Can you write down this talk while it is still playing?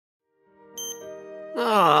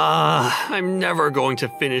I'm never going to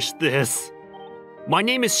finish this. My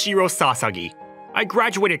name is Shiro Sasagi. I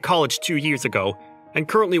graduated college 2 years ago and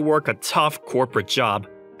currently work a tough corporate job.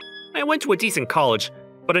 I went to a decent college,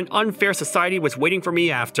 but an unfair society was waiting for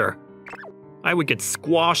me after. I would get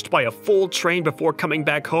squashed by a full train before coming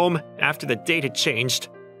back home after the date had changed.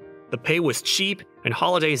 The pay was cheap and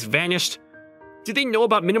holidays vanished. Did they know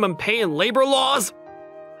about minimum pay and labor laws?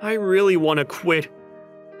 I really want to quit.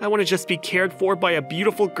 I want to just be cared for by a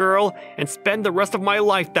beautiful girl and spend the rest of my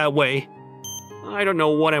life that way. I don't know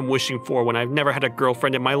what I'm wishing for when I've never had a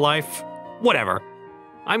girlfriend in my life. Whatever.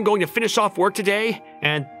 I'm going to finish off work today,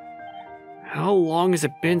 and how long has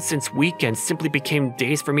it been since weekends simply became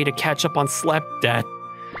days for me to catch up on sleep debt?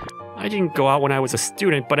 I didn't go out when I was a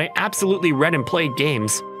student, but I absolutely read and played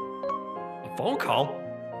games. A phone call?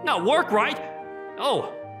 Not work, right?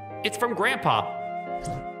 Oh, it's from Grandpa.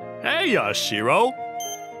 Hey, Shiro.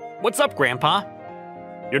 What's up, Grandpa?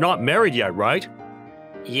 You're not married yet, right?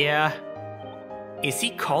 Yeah. Is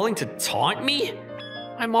he calling to taunt me?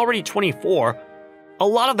 I'm already 24. A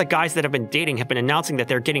lot of the guys that I've been dating have been announcing that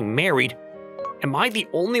they're getting married. Am I the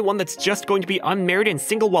only one that's just going to be unmarried and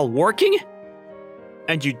single while working?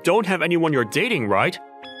 And you don't have anyone you're dating, right?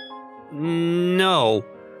 No.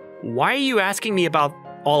 Why are you asking me about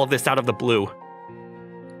all of this out of the blue?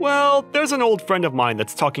 Well, there's an old friend of mine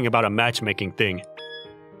that's talking about a matchmaking thing.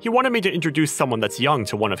 He wanted me to introduce someone that's young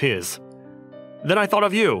to one of his. Then I thought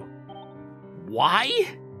of you. Why?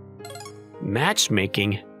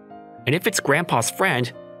 Matchmaking? And if it's Grandpa's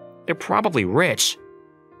friend, they're probably rich.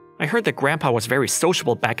 I heard that Grandpa was very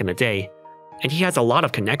sociable back in the day, and he has a lot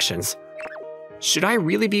of connections. Should I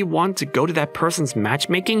really be one to go to that person's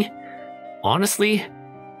matchmaking? Honestly,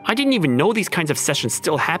 I didn't even know these kinds of sessions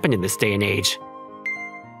still happen in this day and age.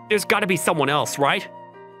 There's gotta be someone else, right?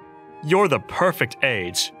 You're the perfect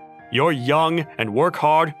age. You're young and work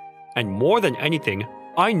hard, and more than anything,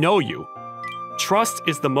 I know you. Trust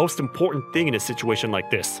is the most important thing in a situation like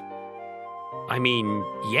this. I mean,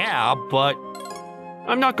 yeah, but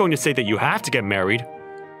I'm not going to say that you have to get married,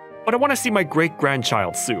 but I want to see my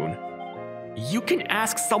great-grandchild soon. You can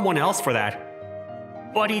ask someone else for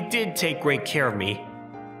that. But he did take great care of me.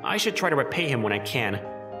 I should try to repay him when I can.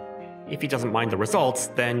 If he doesn't mind the results,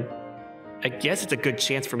 then I guess it's a good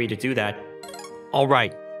chance for me to do that. All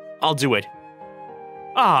right, I'll do it.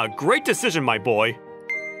 Great decision, my boy.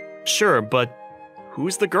 Sure, but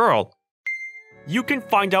who's the girl? You can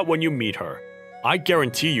find out when you meet her. I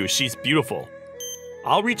guarantee you she's beautiful.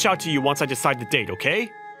 I'll reach out to you once I decide the date, okay?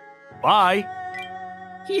 Bye.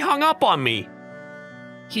 He hung up on me.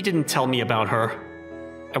 He didn't tell me about her.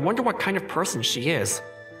 I wonder what kind of person she is.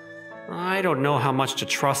 I don't know how much to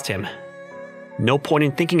trust him. No point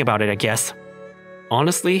in thinking about it, I guess.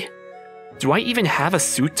 Honestly, do I even have a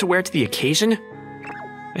suit to wear to the occasion?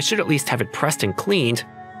 I should at least have it pressed and cleaned.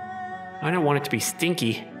 I don't want it to be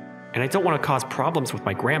stinky, and I don't want to cause problems with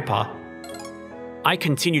my grandpa. I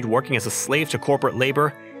continued working as a slave to corporate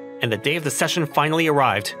labor, and the day of the session finally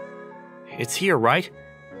arrived. It's here, right?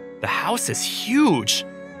 The house is huge.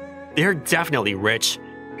 They're definitely rich.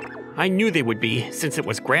 I knew they would be, since it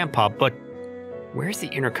was Grandpa, but where's the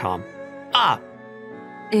intercom?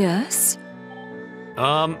 Yes?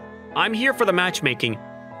 I'm here for the matchmaking.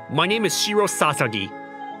 My name is Shiro Sasagi.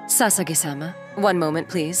 Sasagi-sama, one moment,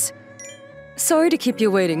 please. Sorry to keep you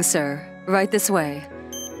waiting, sir. Right this way.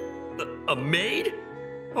 A maid?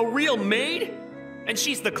 A real maid? And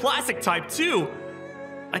she's the classic type, too.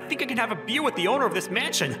 I think I can have a beer with the owner of this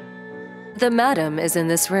mansion. The madam is in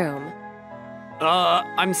this room.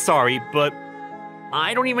 I'm sorry, but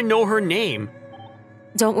I don't even know her name.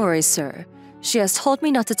 Don't worry, sir. She has told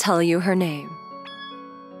me not to tell you her name.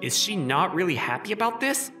 Is she not really happy about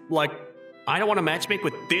this? Like, I don't want to matchmake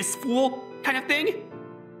with this fool kind of thing?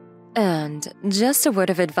 And just a word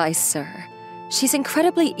of advice, sir. She's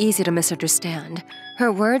incredibly easy to misunderstand.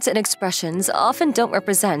 Her words and expressions often don't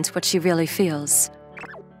represent what she really feels.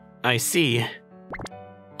 I see.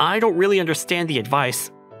 I don't really understand the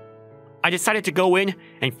advice. I decided to go in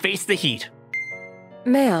and face the heat.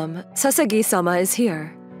 Ma'am, Sasagi-sama is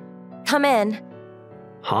here. Come in.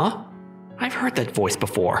 Huh? I've heard that voice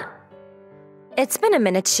before. It's been a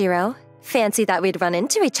minute, Shiro. Fancy that we'd run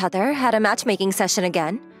into each other at a matchmaking session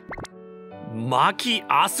again. Maki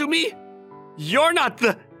Asumi? You're not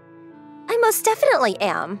the… I most definitely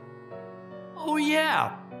am. Oh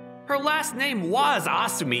yeah, her last name was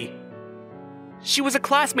Asumi. She was a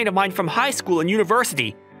classmate of mine from high school and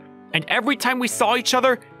university, and every time we saw each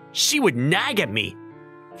other, she would nag at me.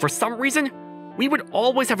 For some reason, we would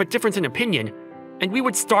always have a difference in opinion, and we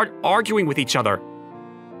would start arguing with each other.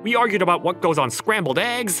 We argued about what goes on scrambled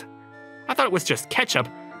eggs, I thought it was just ketchup,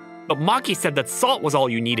 but Maki said that salt was all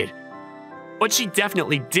you needed. But she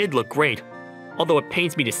definitely did look great, although it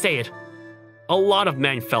pains me to say it. A lot of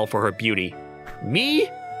men fell for her beauty. Me?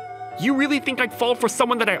 You really think I'd fall for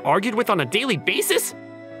someone that I argued with on a daily basis?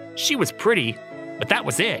 She was pretty, but that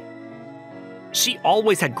was it. She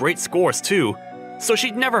always had great scores too, so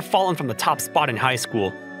she'd never fallen from the top spot in high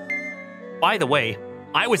school. By the way,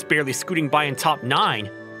 I was barely scooting by in top 9.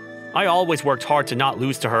 I always worked hard to not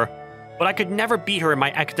lose to her, but I could never beat her in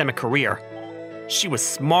my academic career. She was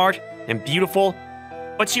smart and beautiful,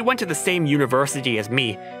 but she went to the same university as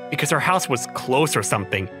me because her house was close or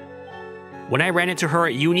something. When I ran into her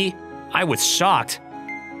at uni, I was shocked.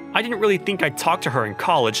 I didn't really think I'd talk to her in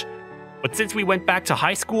college, but since we went back to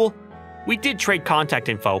high school, we did trade contact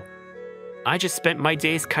info. I just spent my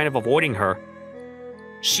days kind of avoiding her.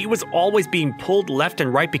 She was always being pulled left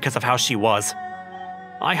and right because of how she was.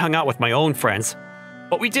 I hung out with my own friends,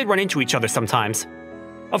 but we did run into each other sometimes.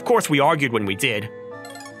 Of course, we argued when we did.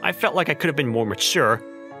 I felt like I could have been more mature,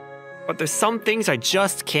 but there's some things I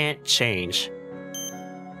just can't change.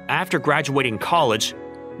 After graduating college,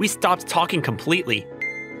 we stopped talking completely.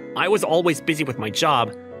 I was always busy with my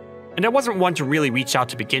job, and I wasn't one to really reach out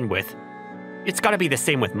to begin with. It's gotta be the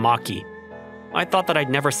same with Maki. I thought that I'd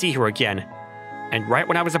never see her again, and right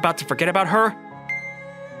when I was about to forget about her,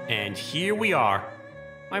 and here we are.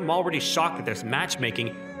 I'm already shocked that there's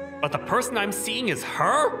matchmaking, but the person I'm seeing is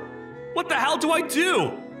her? What the hell do I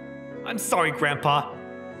do? I'm sorry, Grandpa,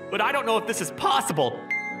 but I don't know if this is possible.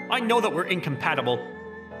 I know that we're incompatible.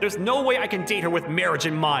 There's no way I can date her with marriage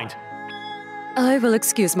in mind. I will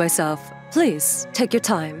excuse myself. Please, take your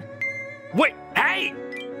time. Wait, hey!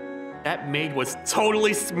 That maid was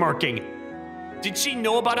totally smirking. Did she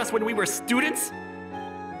know about us when we were students?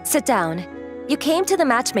 Sit down. You came to the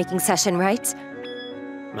matchmaking session, right?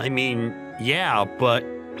 I mean, yeah, but...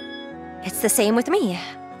 It's the same with me.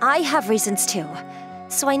 I have reasons too.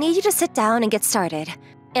 So I need you to sit down and get started.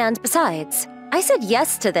 And besides, I said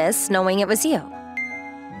yes to this knowing it was you.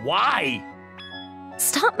 Why?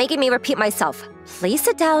 Stop making me repeat myself. Please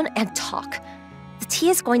sit down and talk. The tea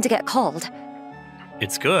is going to get cold.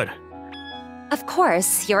 It's good. Of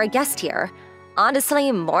course, you're a guest here.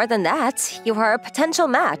 Honestly, more than that, you are a potential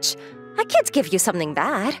match. I can't give you something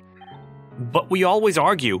bad. But we always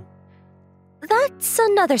argue. That's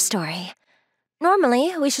another story.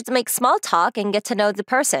 Normally, we should make small talk and get to know the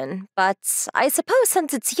person, but I suppose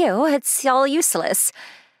since it's you, it's all useless.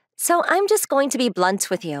 So I'm just going to be blunt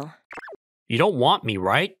with you. You don't want me,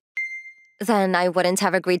 right? Then I wouldn't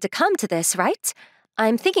have agreed to come to this, right?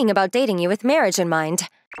 I'm thinking about dating you with marriage in mind.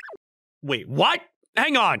 Wait, what?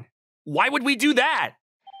 Hang on. Why would we do that?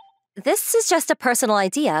 This is just a personal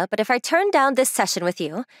idea, but if I turn down this session with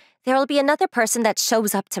you, there will be another person that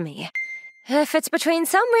shows up to me. If it's between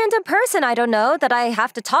some random person I don't know that I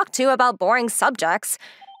have to talk to about boring subjects,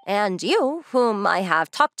 and you, whom I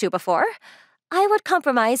have talked to before, I would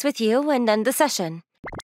compromise with you and end the session.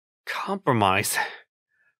 Compromise?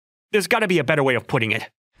 There's gotta be a better way of putting it.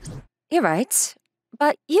 You're right.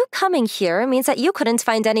 But you coming here means that you couldn't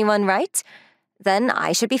find anyone, right? Then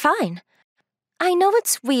I should be fine. I know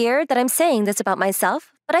it's weird that I'm saying this about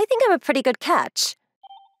myself, but I think I'm a pretty good catch.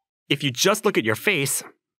 If you just look at your face,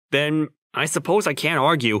 then I suppose I can't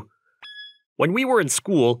argue. When we were in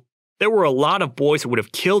school, there were a lot of boys who would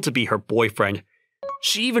have killed to be her boyfriend.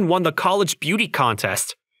 She even won the college beauty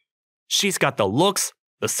contest. She's got the looks,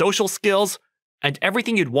 the social skills, and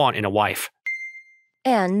everything you'd want in a wife.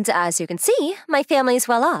 And as you can see, my family's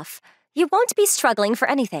well off. You won't be struggling for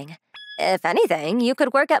anything. If anything, you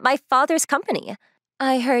could work at my father's company.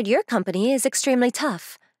 I heard your company is extremely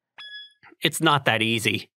tough. It's not that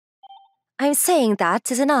easy. I'm saying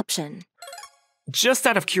that is an option. Just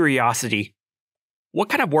out of curiosity, what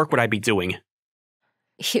kind of work would I be doing?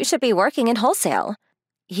 You should be working in wholesale.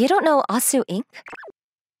 You don't know Asu Inc.?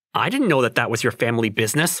 I didn't know that was your family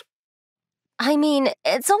business. I mean,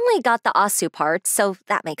 it's only got the Asu part, so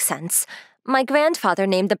that makes sense. My grandfather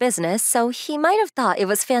named the business, so he might have thought it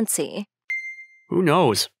was fancy. Who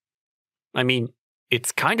knows? I mean,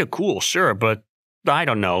 it's kinda cool, sure, but I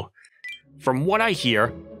don't know. From what I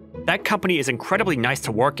hear, that company is incredibly nice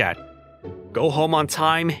to work at. Go home on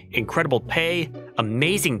time, incredible pay,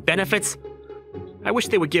 amazing benefits. I wish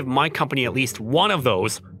they would give my company at least one of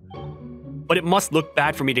those. But it must look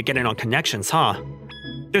bad for me to get in on connections, huh?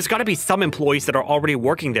 There's gotta be some employees that are already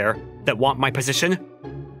working there that want my position.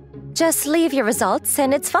 Just leave your results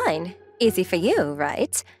and it's fine. Easy for you,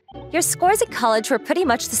 right? Your scores at college were pretty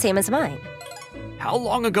much the same as mine. How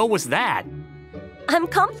long ago was that? I'm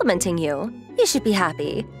complimenting you. You should be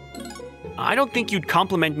happy. I don't think you'd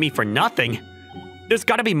compliment me for nothing. There's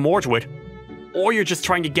gotta be more to it. Or you're just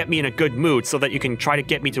trying to get me in a good mood so that you can try to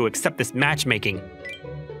get me to accept this matchmaking.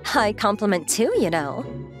 I compliment too, you know.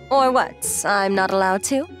 Or what, I'm not allowed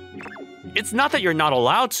to? It's not that you're not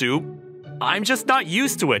allowed to. I'm just not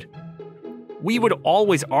used to it. We would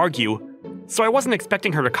always argue, so I wasn't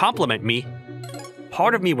expecting her to compliment me.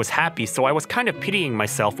 Part of me was happy, so I was kind of pitying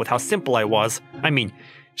myself with how simple I was. I mean,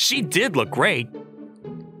 she did look great.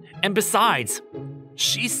 And besides,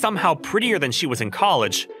 she's somehow prettier than she was in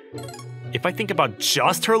college. If I think about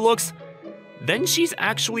just her looks, then she's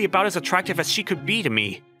actually about as attractive as she could be to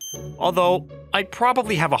me. Although, I'd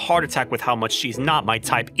probably have a heart attack with how much she's not my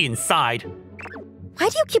type inside. Why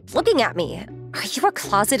do you keep looking at me? Are you a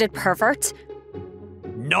closeted pervert?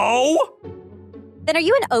 No! Then are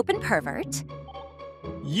you an open pervert?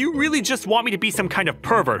 You really just want me to be some kind of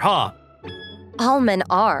pervert, huh? All men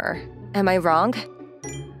are. Am I wrong?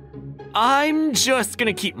 I'm just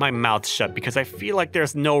gonna keep my mouth shut because I feel like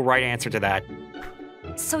there's no right answer to that.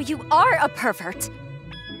 So you are a pervert.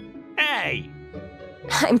 Hey!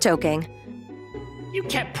 I'm joking. You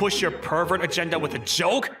can't push your pervert agenda with a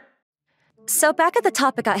joke! So back at the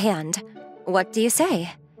topic at hand, what do you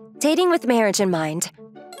say? Dating with marriage in mind.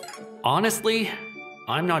 Honestly,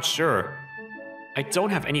 I'm not sure. I don't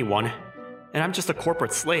have anyone, and I'm just a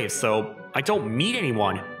corporate slave, so I don't meet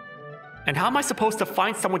anyone. And how am I supposed to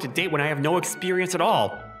find someone to date when I have no experience at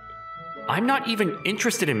all? I'm not even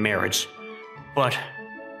interested in marriage, but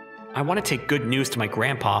I want to take good news to my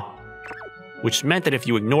grandpa. Which meant that if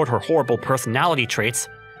you ignored her horrible personality traits,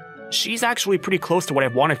 she's actually pretty close to what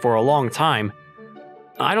I've wanted for a long time.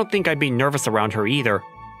 I don't think I'd be nervous around her either.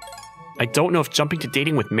 I don't know if jumping to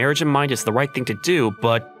dating with marriage in mind is the right thing to do,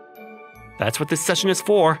 but that's what this session is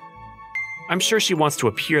for. I'm sure she wants to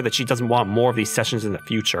appear that she doesn't want more of these sessions in the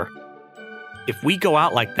future. If we go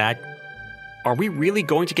out like that, are we really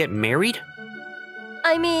going to get married?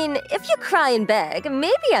 I mean, if you cry and beg,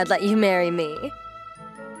 maybe I'd let you marry me.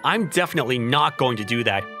 I'm definitely not going to do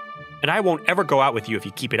that, and I won't ever go out with you if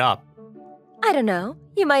you keep it up. I don't know.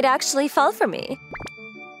 You might actually fall for me.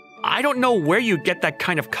 I don't know where you get that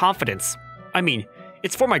kind of confidence. I mean,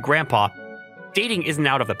 it's for my grandpa. Dating isn't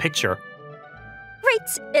out of the picture.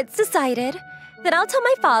 Right, it's decided. Then I'll tell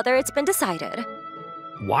my father it's been decided.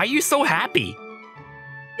 Why are you so happy?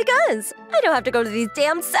 Because I don't have to go to these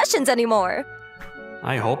damn sessions anymore.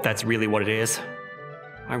 I hope that's really what it is.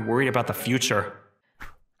 I'm worried about the future.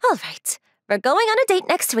 All right, we're going on a date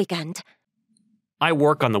next weekend. I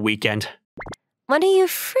work on the weekend. When are you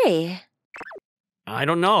free? I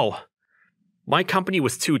don't know. My company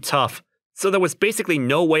was too tough, so there was basically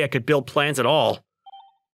no way I could build plans at all.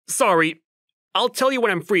 Sorry, I'll tell you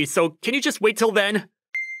when I'm free, so can you just wait till then?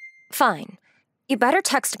 Fine. You better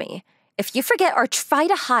text me. If you forget or try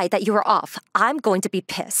to hide that you were off, I'm going to be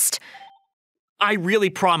pissed. I really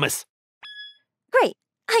promise. Great,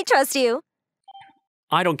 I trust you.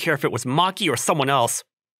 I don't care if it was Maki or someone else.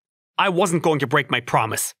 I wasn't going to break my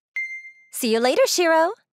promise. See you later,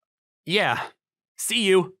 Shiro. Yeah, see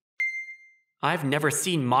you. I've never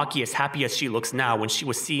seen Maki as happy as she looks now when she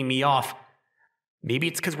was seeing me off. Maybe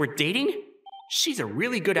it's because we're dating? She's a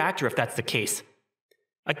really good actor if that's the case.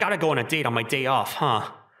 I gotta go on a date on my day off, huh?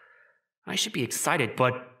 I should be excited,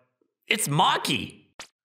 but it's Maki!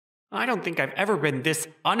 I don't think I've ever been this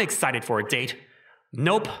unexcited for a date.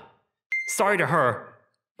 Nope. Sorry to her,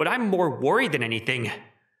 but I'm more worried than anything.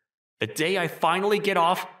 The day I finally get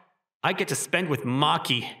off, I get to spend with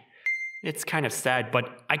Maki. It's kind of sad,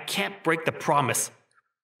 but I can't break the promise.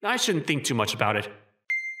 I shouldn't think too much about it.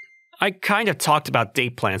 I kind of talked about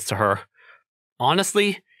date plans to her.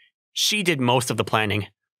 Honestly, she did most of the planning.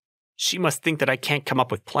 She must think that I can't come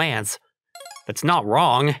up with plans. That's not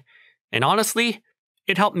wrong. And honestly,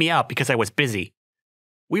 it helped me out because I was busy.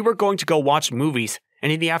 We were going to go watch movies,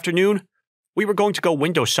 and in the afternoon, we were going to go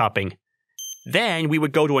window shopping. Then we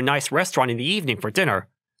would go to a nice restaurant in the evening for dinner.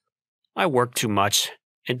 I work too much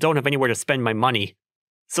and don't have anywhere to spend my money,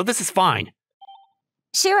 so this is fine.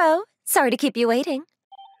 Shiro, sorry to keep you waiting.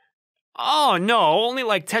 Oh no, only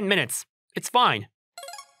like 10 minutes. It's fine.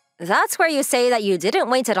 That's where you say that you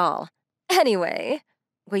didn't wait at all. Anyway,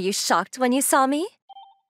 were you shocked when you saw me?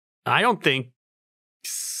 I don't think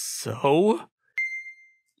so.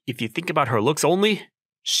 If you think about her looks only,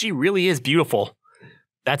 she really is beautiful.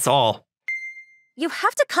 That's all. You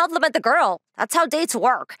have to compliment the girl. That's how dates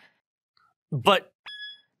work. But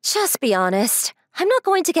just be honest. I'm not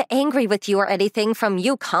going to get angry with you or anything from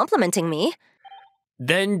you complimenting me.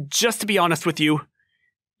 Then, just to be honest with you,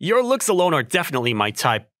 your looks alone are definitely my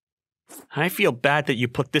type. I feel bad that you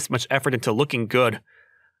put this much effort into looking good.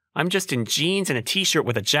 I'm just in jeans and a t-shirt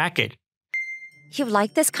with a jacket. You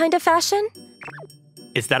like this kind of fashion?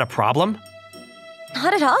 Is that a problem?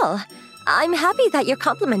 Not at all. I'm happy that you're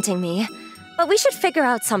complimenting me. But we should figure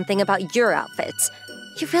out something about your outfits.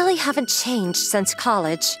 You really haven't changed since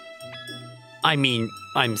college. I mean,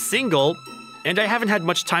 I'm single, and I haven't had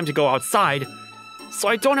much time to go outside, so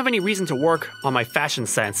I don't have any reason to work on my fashion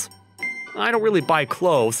sense. I don't really buy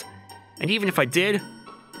clothes, and even if I did,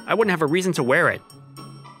 I wouldn't have a reason to wear it.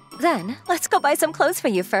 Then, let's go buy some clothes for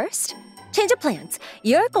you first. Change of plans.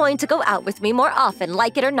 You're going to go out with me more often,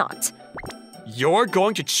 like it or not. You're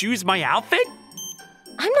going to choose my outfit?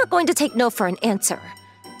 I'm not going to take no for an answer.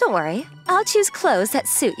 Don't worry, I'll choose clothes that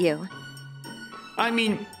suit you. I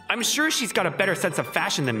mean, I'm sure she's got a better sense of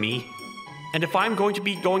fashion than me. And if I'm going to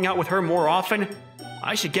be going out with her more often,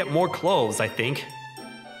 I should get more clothes, I think.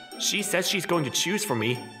 She says she's going to choose for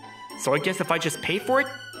me, so I guess if I just pay for it,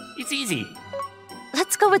 it's easy.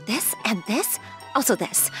 Let's go with this and this. Also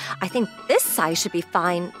this. I think this size should be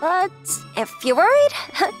fine, but if you're worried,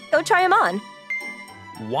 go try them on.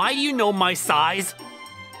 Why do you know my size?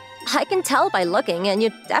 I can tell by looking, and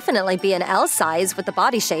you'd definitely be an L size with the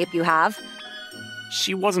body shape you have.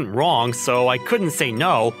 She wasn't wrong, so I couldn't say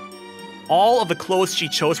no. All of the clothes she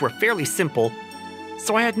chose were fairly simple,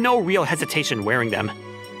 so I had no real hesitation wearing them.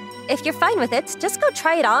 If you're fine with it, just go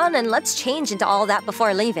try it on and let's change into all that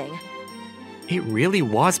before leaving. It really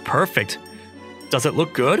was perfect. Does it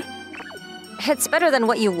look good? It's better than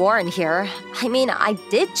what you wore in here. I mean, I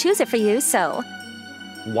did choose it for you, so...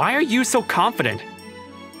 Why are you so confident?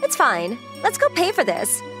 It's fine. Let's go pay for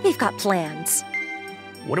this. We've got plans.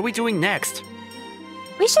 What are we doing next?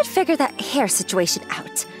 We should figure that hair situation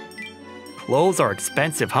out. Clothes are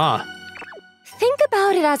expensive, huh? Think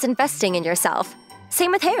about it as investing in yourself.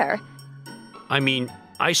 Same with hair. I mean,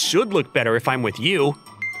 I should look better if I'm with you.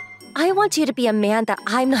 I want you to be a man that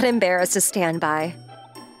I'm not embarrassed to stand by.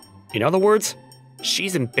 In other words,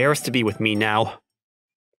 she's embarrassed to be with me now.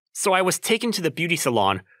 So I was taken to the beauty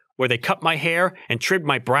salon, where they cut my hair and trimmed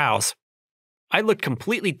my brows. I looked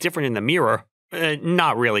completely different in the mirror.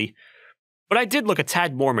 Not really. But I did look a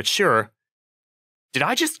tad more mature. Did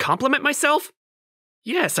I just compliment myself?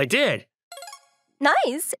 Yes, I did.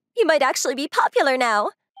 Nice! You might actually be popular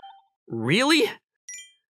now. Really?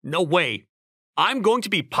 No way. I'm going to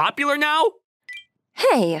be popular now?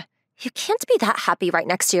 Hey, you can't be that happy right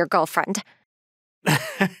next to your girlfriend.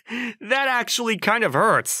 That actually kind of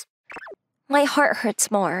hurts. My heart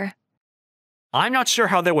hurts more. I'm not sure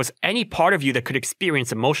how there was any part of you that could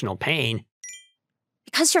experience emotional pain.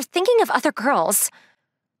 Because you're thinking of other girls.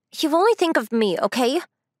 You only think of me, okay?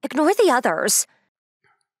 Ignore the others.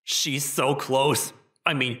 She's so close.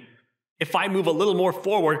 I mean, if I move a little more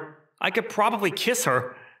forward, I could probably kiss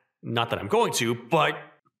her. Not that I'm going to, but...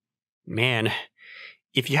 Man,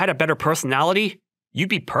 if you had a better personality, you'd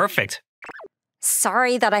be perfect.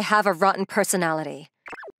 Sorry that I have a rotten personality.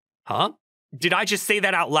 Huh? Did I just say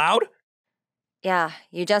that out loud? Yeah,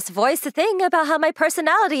 you just voiced the thing about how my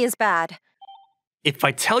personality is bad. If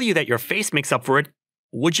I tell you that your face makes up for it,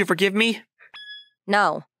 would you forgive me?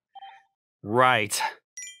 No. Right.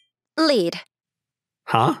 Lead.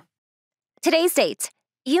 Huh? Today's date.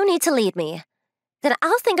 You need to lead me. Then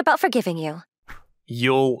I'll think about forgiving you.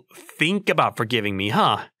 You'll think about forgiving me,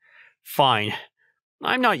 huh? Fine.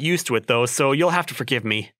 I'm not used to it though, so you'll have to forgive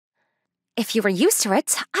me. If you were used to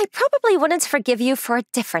it, I probably wouldn't forgive you for a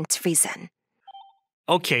different reason.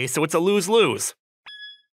 Okay, so it's a lose-lose.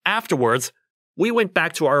 Afterwards, we went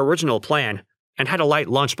back to our original plan and had a light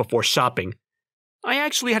lunch before shopping. I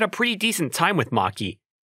actually had a pretty decent time with Maki.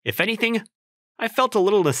 If anything, I felt a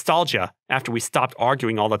little nostalgia after we stopped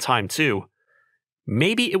arguing all the time too.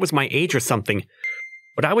 Maybe it was my age or something,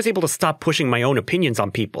 but I was able to stop pushing my own opinions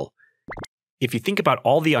on people. If you think about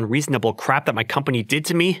all the unreasonable crap that my company did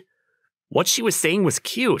to me, what she was saying was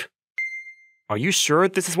cute. Are you sure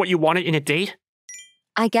this is what you wanted in a date?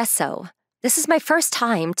 I guess so. This is my first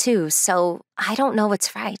time, too, so I don't know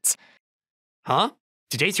what's right. Huh?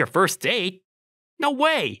 Today's your first date? No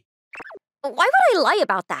way! Why would I lie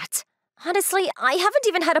about that? Honestly, I haven't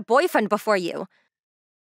even had a boyfriend before you.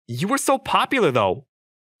 You were so popular, though.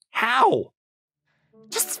 How?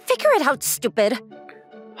 Just figure it out, stupid.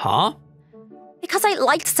 Huh? Because I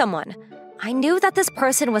liked someone. I knew that this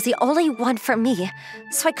person was the only one for me,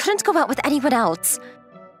 so I couldn't go out with anyone else.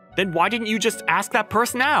 Then why didn't you just ask that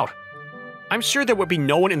person out? I'm sure there would be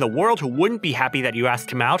no one in the world who wouldn't be happy that you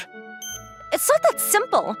asked him out. It's not that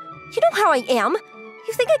simple. You know how I am.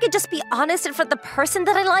 You think I could just be honest in front of the person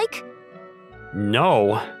that I like?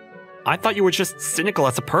 No. I thought you were just cynical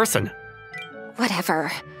as a person.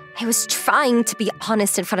 Whatever. I was trying to be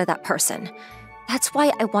honest in front of that person. That's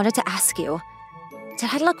why I wanted to ask you. Did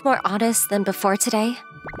I look more honest than before today?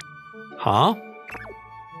 Huh?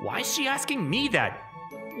 Why is she asking me that?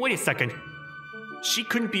 Wait a second. She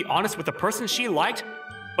couldn't be honest with the person she liked,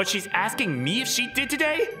 but she's asking me if she did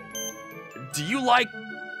today? Do you like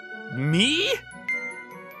me?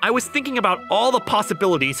 I was thinking about all the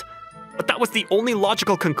possibilities, but that was the only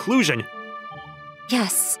logical conclusion.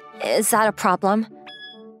 Yes, is that a problem?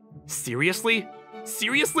 Seriously?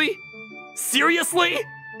 Seriously? Seriously?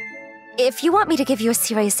 If you want me to give you a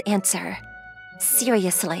serious answer,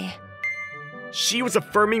 seriously. She was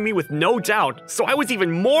affirming me with no doubt, so I was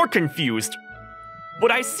even more confused.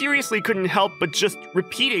 But I seriously couldn't help but just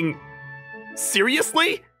repeating,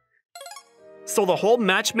 seriously? So the whole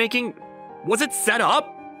matchmaking, was it set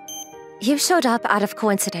up? You showed up out of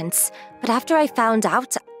coincidence, but after I found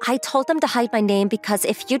out, I told them to hide my name because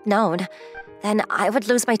if you'd known, then I would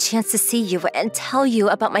lose my chance to see you and tell you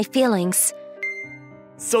about my feelings.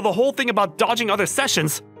 So the whole thing about dodging other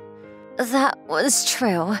sessions? That was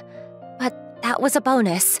true, but that was a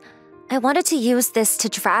bonus. I wanted to use this to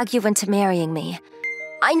drag you into marrying me.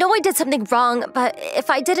 I know I did something wrong, but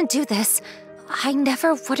if I didn't do this, I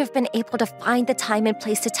never would have been able to find the time and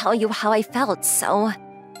place to tell you how I felt, so...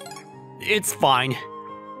 It's fine.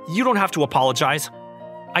 You don't have to apologize.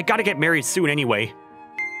 I gotta get married soon anyway.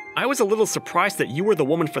 I was a little surprised that you were the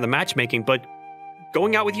woman for the matchmaking, but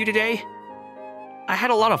going out with you today, I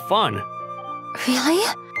had a lot of fun. Really?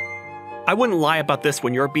 I wouldn't lie about this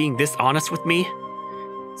when you're being this honest with me.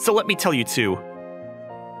 So let me tell you too.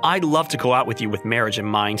 I'd love to go out with you with marriage in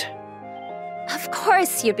mind. Of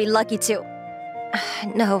course you'd be lucky to.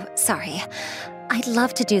 No, sorry. I'd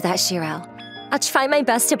love to do that, Shiro. I'll try my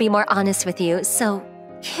best to be more honest with you, so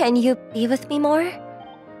can you be with me more?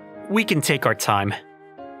 We can take our time.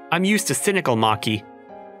 I'm used to cynical Maki.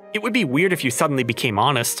 It would be weird if you suddenly became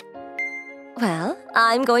honest. Well,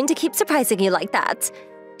 I'm going to keep surprising you like that.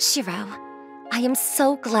 Shiro, I am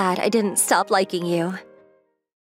so glad I didn't stop liking you.